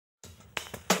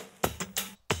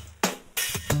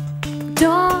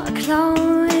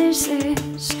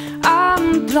closes,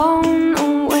 I'm blown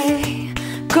away.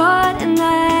 Good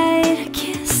night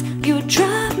kiss, you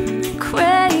drive me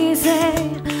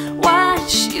crazy.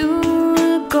 Watch you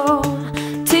go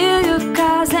till you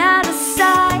guys out of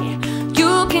sight.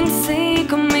 You can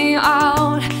take me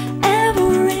out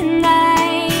every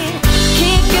night.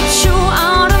 Can't get you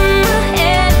out of my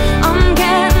head. I'm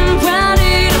getting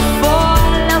ready to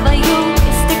fall over you.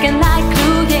 You're sticking like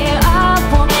glue, yeah. I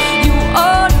want you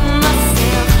all to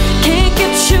myself. Can't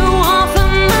get you off of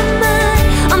my mind.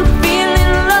 I'm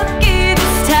feeling lucky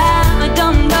this time. I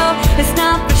don't know, it's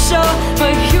not for sure,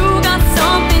 but you got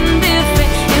something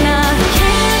different, and I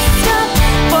can't stop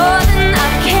falling. I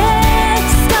can't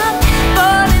stop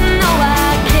falling. No,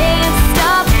 I can't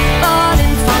stop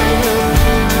falling for you.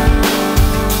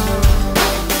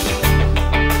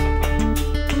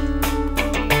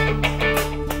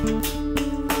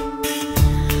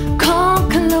 Come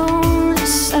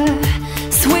closer,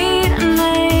 sweet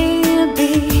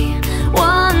maybe.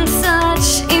 One touch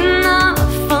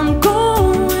enough, I'm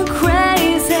going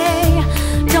crazy.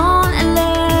 Don't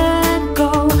let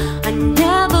go, I've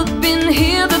never been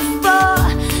here before.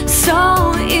 So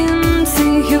into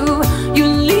you, you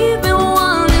leave me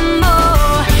wanting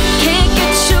more. Can't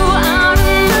get you out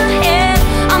of my head.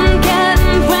 I'm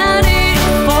getting ready to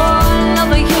fall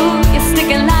over you. You're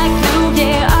sticking like glue,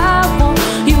 yeah. I want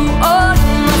you all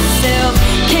to myself.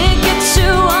 Can't get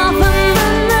you off of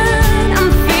my mind.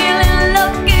 I'm feeling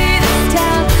lucky this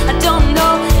time. I don't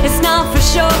know, it's not for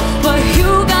sure, but you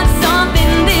got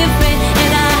something different,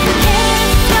 and I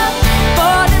can't stop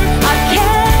falling. I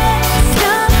can't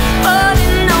stop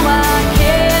falling. No, I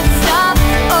can't stop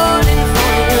falling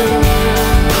for you.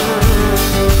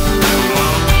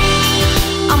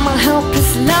 I'm a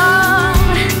helpless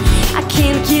love, I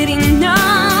can't get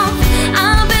enough. I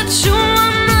bet you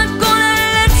I'm not gonna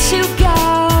let you go.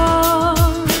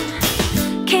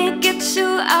 Can't get you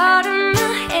out of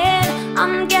my head.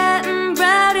 I'm getting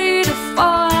ready to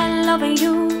fall over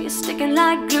you. You're sticking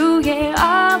like glue, yeah. I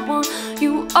want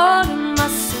you all to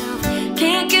myself.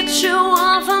 Can't get you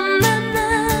off of my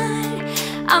mind.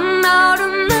 I'm out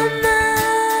of my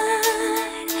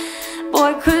mind,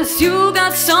 boy, 'cause you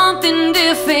got something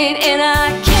different, and I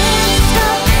can't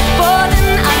stop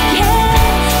falling. I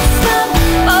can't stop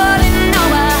falling. No,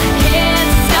 I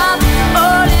can't stop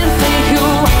falling for you.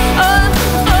 Oh,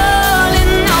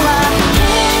 falling. No, I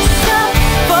can't stop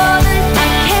falling. I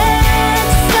can't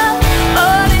stop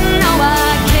falling. No,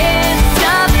 I can't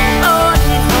stop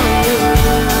falling for you.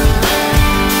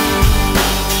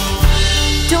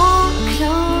 Don't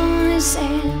close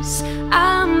this,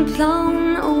 I'm blown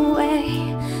away.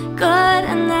 Good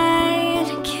night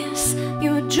kiss,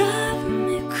 you drive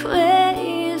me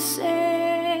crazy.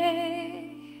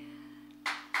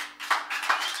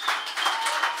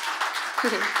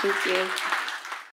 Thank you.